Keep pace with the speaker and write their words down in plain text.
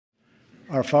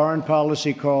Our foreign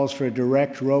policy calls for a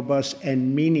direct, robust,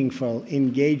 and meaningful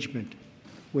engagement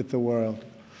with the world.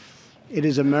 It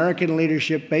is American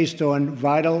leadership based on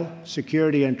vital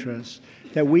security interests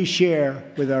that we share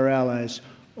with our allies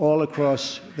all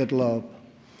across the globe.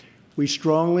 We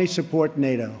strongly support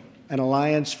NATO, an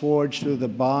alliance forged through the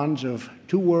bonds of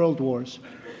 2 world wars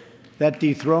that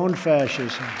dethroned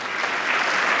fascism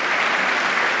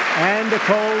and the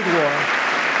Cold War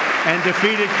and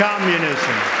defeated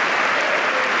communism.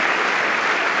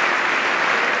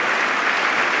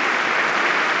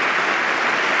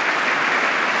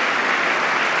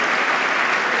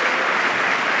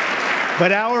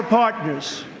 But our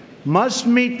partners must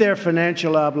meet their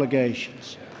financial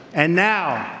obligations. And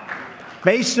now,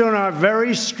 based on our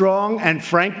very strong and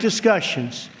frank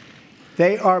discussions,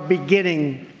 they are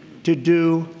beginning to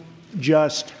do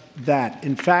just that.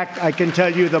 In fact, I can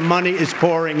tell you the money is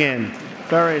pouring in.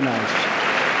 Very nice.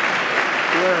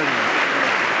 Very nice.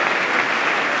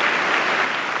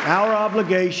 Our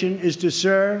obligation is to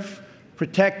serve,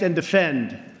 protect, and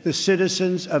defend the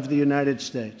citizens of the United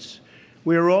States.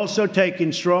 We are also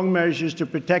taking strong measures to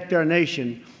protect our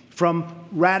nation from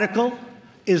radical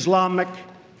Islamic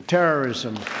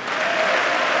terrorism.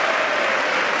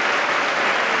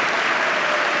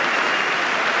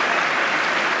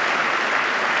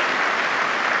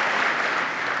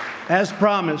 As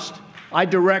promised, I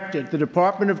directed the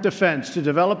Department of Defense to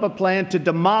develop a plan to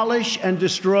demolish and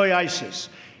destroy ISIS,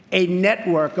 a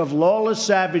network of lawless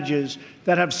savages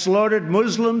that have slaughtered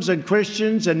Muslims and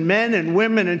Christians and men and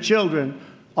women and children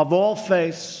of all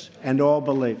faiths and all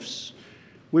beliefs.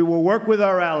 We will work with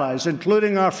our allies,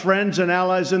 including our friends and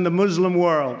allies in the Muslim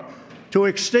world, to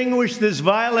extinguish this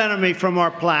vile enemy from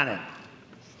our planet.